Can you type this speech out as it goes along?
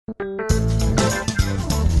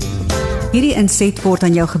Hierdie inset word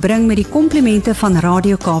aan jou gebring met die komplimente van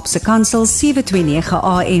Radio Kaapse Kansel 729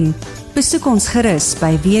 AM. Besoek ons gerus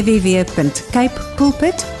by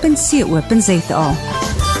www.capepulpit.co.za.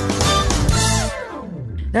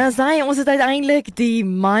 Nou sê ons het uiteindelik die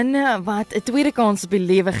man wat 'n tweede kans op die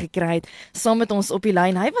lewe gekry het, saam met ons op die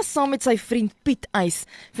lyn. Hy was saam met sy vriend Piet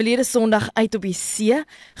verlede Sondag uit op die see.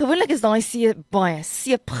 Gewoonlik is daai see baie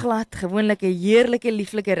seepglad, gewoonlik 'n heerlike,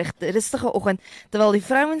 lieflike, rustige oggend, terwyl die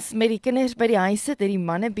vrouens met die kinders by die huis sit, het die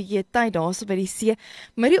manne bietjie tyd daarso by die see.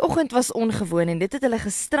 Maar die oggend was ongewoon en dit het hulle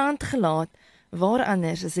gestrand gelaat, waar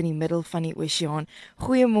anders is in die middel van die oseaan.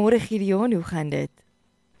 Goeiemôre Gidion, hoe gaan dit?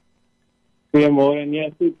 Goeiemôre,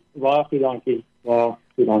 nee, goed, baie dankie.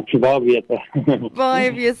 Dankie, baie beter.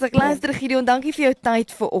 Baie besig. Luister Gidion, dankie vir jou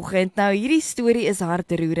tyd vanoggend. Nou, hierdie storie is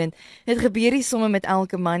hartroerend. Dit gebeur nie sommer met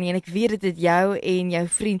elke man nie, en ek weet dit het jou en jou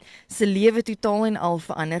vriend se lewe totaal en al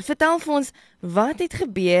verander. Vertel vir ons, wat het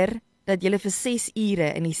gebeur dat julle vir 6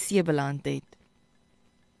 ure in die see beland het?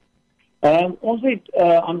 Ons het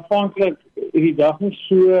aanvanklik die dag nie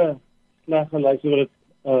so sleg gelyk so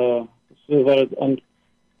wat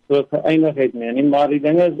dit geëindig het nie, maar die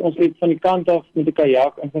ding is, ons het van die kant af met die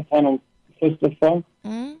kayak ingegaan om vis te vang.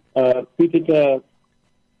 Piet het 'n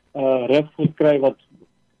rif gekry wat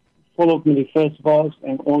volop met die vis was,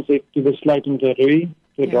 en ons het toe besluit om te roei,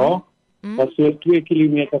 daar, wat so 2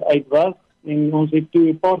 kilometer uit was, en ons het toe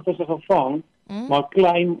 'n paar visse gevang, maar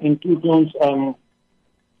klein, en toe het ons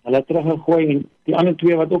hulle teruggegooi, en die ander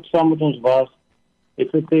 2 wat ook saam met ons was, het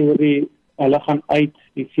gesê hulle gaan uit,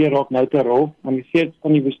 die see raak nou te rof, want die see het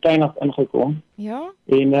van die woestyn af ingekom. Ja?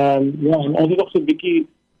 En en ons het ook so 'n bietjie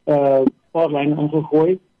paar lyne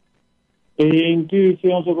ingegooi. En toe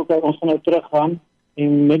sê ons ook, okay, ons gaan nou teruggaan,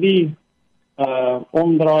 en met die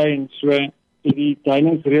omdraai en so, die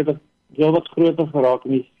duinings redelik heel wat groter geraak,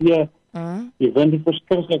 en die see, die wind het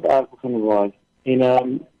verskriklik erg begin waai.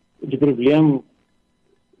 En die probleem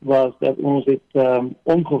was dat ons het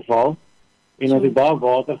omgeval, en ons het baie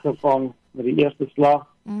water gevang met die eerste slag.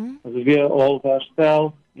 Ons het weer al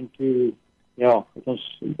herstel, en toe, het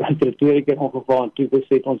ons het 2 keer ongeval, en toe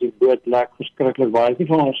beset ons die boot lek verskriklik baie. Het nie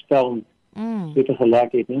van herstel om so te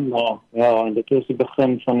gelek het nie, maar en dit was die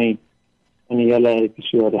begin van die hele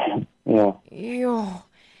episode.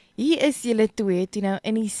 Hier is julle 2 toe nou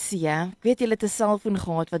in die see. Ek weet julle het 'n selfoon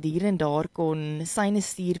gehad wat hier en daar kon syne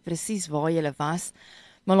stuur presies waar julle was,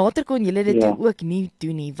 maar later kon julle dit toe ook nie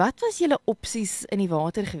doen nie. Wat was julle opsies in die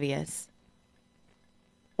water gewees?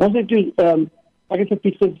 Ons het toe, ek het vir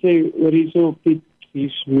Piet gesê, oor Piet,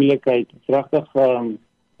 hier's moeilikheid. Regtig,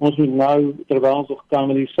 ons moet nou, terwyl ons nog kan,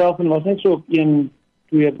 met die selfoon was net so op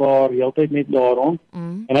 1-2 bar, heeltyd net daar rond,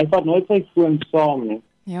 en hy vat nooit sy foon saam nie.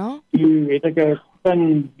 Ja? Toe het ek 'n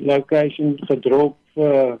pin location gedrop,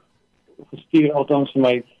 gestuur althans vir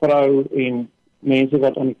my vrou en mense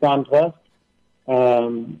wat aan die kant was,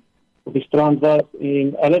 op die strand was,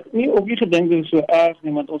 en hulle het nie ook nie gedink dit is so erg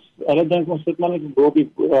nie, want hulle dink ons sit maar net bo op die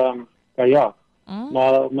kayak,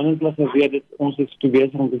 maar minstens geweet dit, ons is toe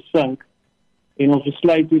besig om te sink, en ons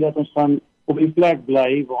besluit toe dat ons gaan op die plek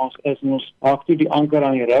bly waar ons is, en ons haak toe die anker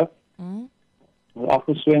aan die rug, ons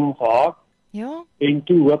afgeswem gehaak, en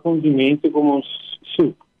toe hoop ons die mense kom ons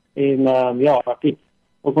soek, en ek het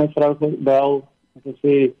ook my vrou gebel, en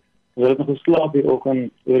gesê, ons het nog geslaap die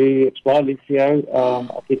oggend, ek spaar lief vir jou,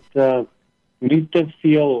 ek het nie te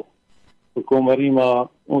veel bekommer nie, maar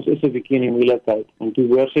ons is 'n bietjie in die moeilikheid, en toe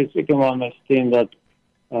hoor sy seker maar aan my stem dat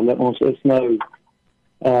ons is nou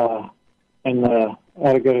in 'n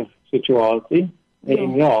erger situasie,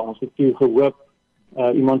 en ons het toe gehoop,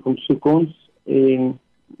 iemand kom soek ons,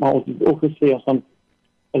 maar ons het ook gesê, ons gaan,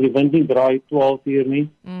 as die wind nie draai 12 uur nie,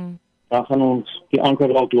 dan gaan ons die anker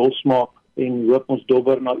dalk losmaak, en hoop ons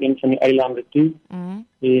dobber na een van die eilande toe,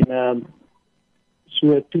 en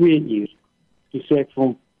so 2 uur, toe sê ek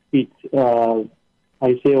van Piet,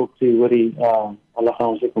 hy sê ook toe, hulle gaan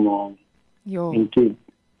ons kom aan, en toe,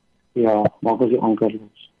 maak ons die anker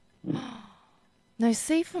los. Nou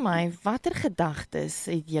sê vir my, watter gedagtes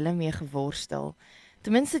het julle mee geworstel?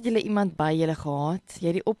 Ten minste het julle iemand by julle gehad, jy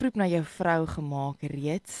het die oproep na jou vrou gemaak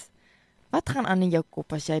reeds. Wat gaan aan in jou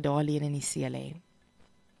kop as jy daar alleen in die see lê?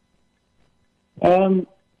 Ek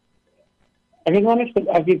het nog net,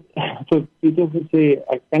 ek het vir Piet gesê,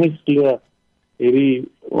 ek kan nie glo hierdie,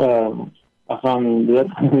 ek gaan dood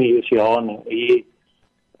in die oseaan, hier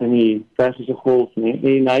in die Persiese Golf nie,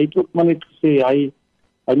 en hy het ook maar net gesê, hy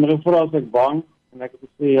het my gevra as ek bang, en ek het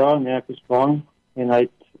gesê, nee, ek is bang, en hy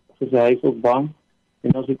het gesê, hy is ook bang,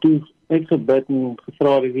 en ons het toe net gebid en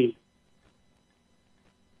gevra die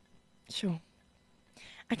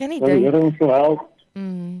Ek kan nie dink. Ons sou help.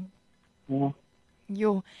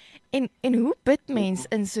 Jo, en hoe bid mens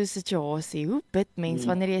in so 'n situasie? Hoe bid mens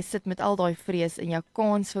wanneer jy sit met al daai vrees en jou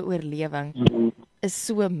kans vir oorlewing is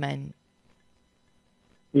so min?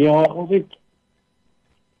 Ja, ons het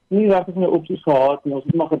nie regtig 'n opsies gehad nie. Ons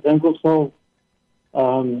het maar gedink ons sal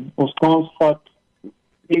ons kans vat.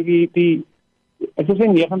 Ek sê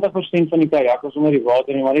 90% van die kajak was onder die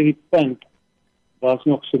water en maar net die punt was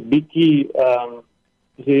nog so bietjie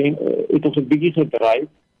het ons 'n bietjie gedryf.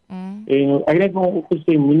 En ek het maar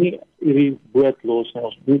opgesê moenie hierdie boot los nie.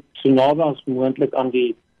 Ons moet so naby as moontlik aan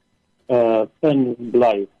die punt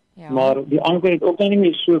bly. Ja. Maar die anker het ook nie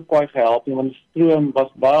meer so kwaai gehelp nie, want die stroom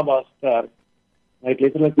was baie sterk. Hy het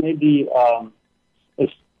letterlik net die 'n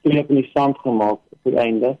streep in die sand gemaak op die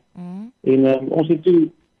einde. En ons het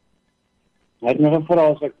toe hy het nog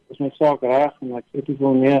gevra as my saak reg en ek sê toe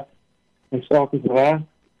van nee, my saak is reg.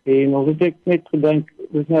 En ons het net gedink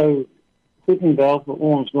dis nou goed en wel vir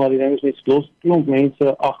ons, maar die ding is net los klomp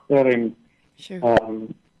mense agter en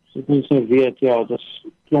soos mense weet, ja, dis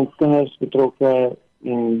klomp kinders betrokke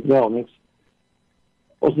en ja, niks.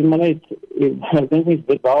 Ons het maar net, ek dink nie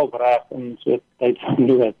dit wel opreg in so tyd van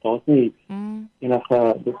nood, daar's nie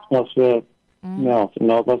enige, dit is nou so, ja,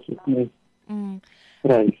 nou was het nie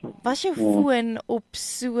prijs. Was jou foon op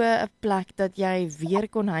so 'n plek dat jy weer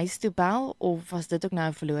kon huis toe bel, of was dit ook nou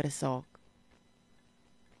 'n verlore saak?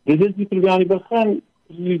 Dit is die probleem aan die begin,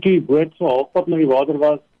 as die boot so halfpad na die water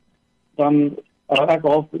was, dan ek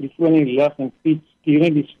half die foon in die lug en Piet stuur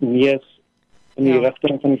net die neus in die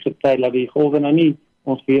rigting van die gety, laat die golwe nou nie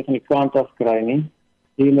ons weer van die kant af kry nie.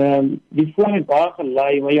 En die foon het baie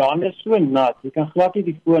gelei, maar jou hande is so nat, jy kan glad nie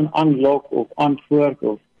die foon aanlok of antwoord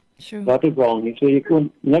of wat ook al nie, so jy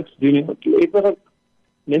kon niks doen nie. Ek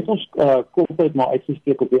net ons kop het maar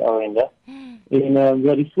uitgesteek op die ou einde. En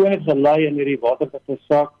ja, die foon het gelei in hierdie water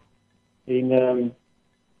gesak en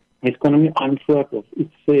jy kon hom nie antwoord of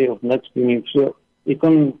iets sê of niks doen nie. So jy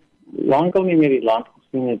kon lankal nie meer die land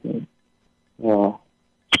gesien het nie. Ja,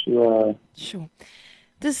 so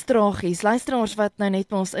Dis tragies. Luisteraars wat nou net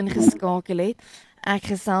by ons ingeskakel het. Ek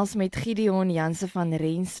gesels met Gidion Janse van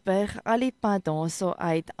Rensburg, al die pad daarso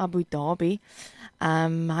uit Abu Dhabi.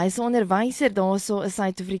 Hy is 'n onderwyser daarso, is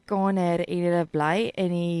Suid-Afrikaner en hulle bly in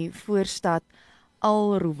die voorstad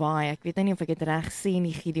Al Ruwai. Ek weet nie of ek dit reg sê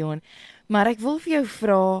nie, Gidion, maar ek wil vir jou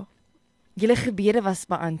vra, julle gebede was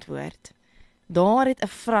beantwoord. Daar het 'n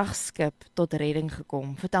vragskip tot redding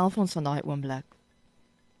gekom. Vertel vir ons van daai oomblik.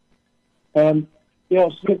 Ja,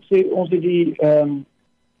 so ek sê, ons het die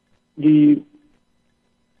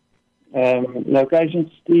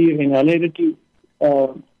location stuur en hulle het die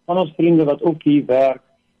van ons vriende wat ook hier werk,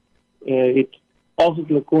 het alles wat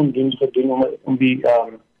hulle kon doen gedoen om die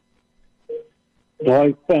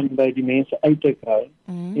daai punt by die mense uit te kry.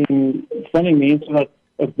 En van die mense wat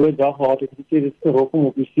 'n boot dag gehad het, gesê dit is te rop om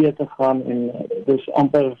op die see te gaan en dis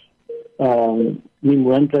amper nie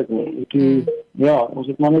moontlik nie. Ja, ons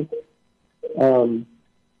het maar net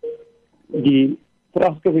die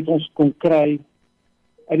vragskip het ons kon kry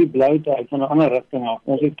uit die bloute uit van 'n ander rigting af.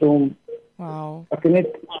 Ons het hom ek het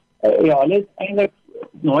net hulle het eintlik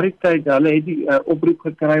na die tyd, hulle het die oproep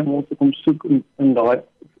gekry om ons te kom soek in daai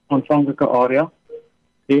aanvanklike area.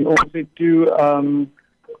 En ons het toe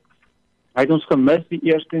hy het ons gemis die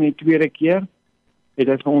eerste en die tweede keer, het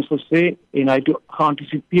hy vir ons gesê, en hy het toe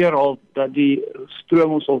geantisipeer al dat die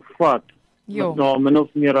stroom ons sal vat. Na min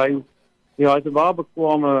of meer hy het 'n baie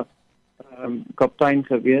bekwame kaptein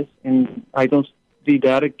gewees en hy het ons die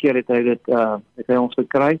derde keer het hy ons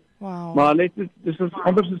gekry. Maar dit is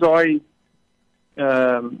amper soos daai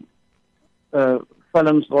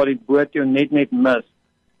films waar die boot jou net mis.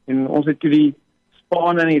 En ons het toe die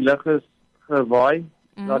span in die lug is gewaai,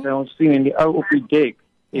 dat hy ons sien en die ou op die dek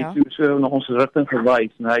het toe so na ons rigting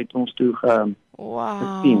gewys en hy het ons toe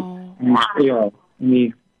gesien. En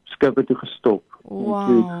die skip het toe gestop.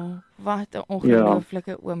 Wat 'n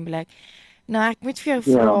ongelooflike oomblik. Nou ek moet vir jou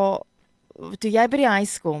vra, toe jy by die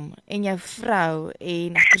huis kom en jou vrou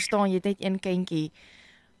en ek verstaan jy het net een kindjie,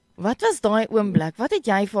 wat was daai oomblik? Wat het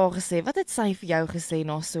jy vir haar gesê? Wat het sy vir jou gesê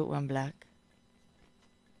na so 'n oomblik?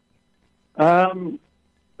 Daar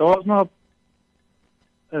was maar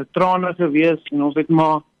trane gewees en ons het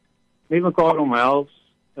maar met mekaar omhels.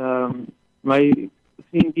 My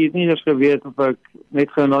vriendjie het nie eens geweet of ek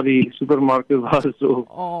net gou na die supermark was of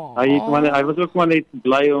hy was ook maar net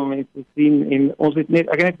bly om my te sien en ons het net,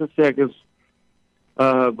 ek het net gesê ek is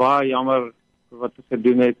baie jammer wat ek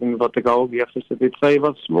gedoen het en wat ek al weer gesit het. Sy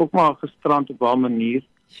was ook maar gestrand op haar manier.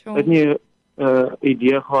 Het nie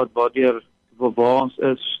idee gehad waar ons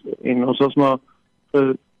is en ons was maar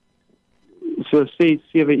so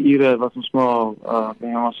 6-7 ure was ons maar, kan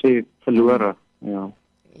jy maar sê, verlore. Ja.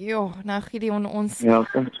 Ja, nou Gidion, ons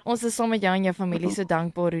is saam met jou en jou familie so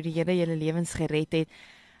dankbaar hoe die Here julle lewens gered het.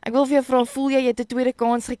 Ek wil vir jou vra, voel jy het 'n tweede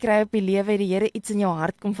kans gekry op die lewe, het die Here iets in jou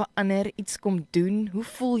hart kom verander, iets kom doen? Hoe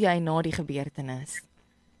voel jy na die gebeurtenis?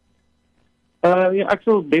 Ja, ek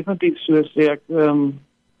sal definitief so sê, ek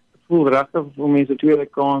voel regtig of mense 'n tweede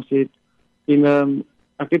kans het. En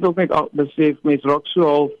ek het ook net besef, mense raak so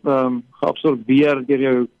half geabsorbeer deur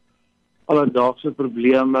jou alledaagse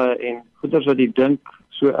probleme en goeders wat jy dink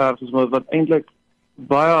so erg is, maar wat eintlik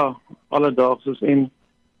baie alledaags is. En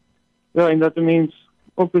ja, en dat 'n mens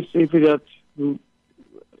ook besef dat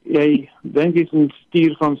jy dink jy's 'n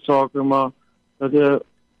stuur van sake, maar dat 'n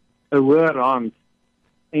hoër hand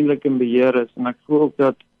eintlik in beheer is. En ek voel ook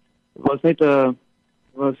dat was net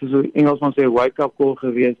was so Engelsman sê wake-up call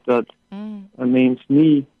geweest, dat 'n mens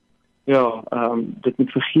nie dit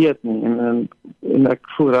moet vergeet nie. En ek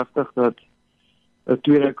voel regtig dat 'n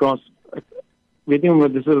tweede kans, ek weet nie,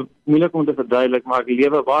 dit is moeilik om te verduidelik, maar ek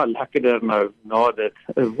lewe baie lekkerder nou na dit.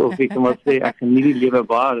 Of ek kan maar sê, ek geniet die lewe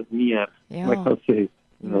baie meer. Ja. Ek kan sê.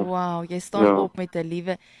 Wow, jy staan op met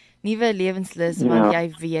 'n nuwe lewenslus, want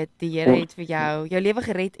jy weet die Here het vir jou lewe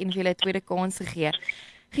gered en vir julle 'n tweede kans gegee.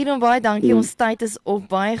 Gideon, baie dankie. Ons tyd is op.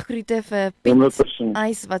 Baie groete vir Piet 100%.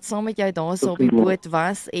 Eis wat saam met jou daarso op die boot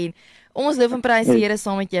was, en ons loof en prys die Here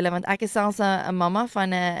saam met julle, want ek is selfs 'n mamma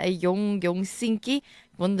van 'n jong seentjie.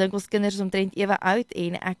 Ek dink ons kinders is omtrent ewe oud,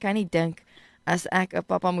 en ek kan nie dink as ek 'n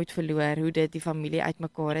pappa moet verloor hoe dit die familie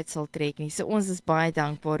uitmekaar het sal trek nie. So ons is baie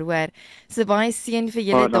dankbaar, hoor. So baie seën vir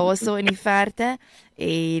julle daarso in die verte,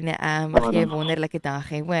 en mag jy 'n wonderlike dag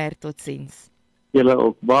hê, hoor. Totsiens. Julle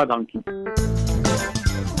ook. Baie dankie.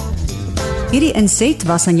 Hierdie inset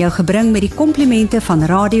was aan jou gebring met die komplimente van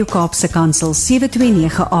Radio Kaapse Kansel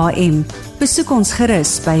 729 AM. Besoek ons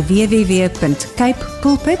gerus by www.cape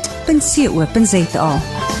pulpit.co.za.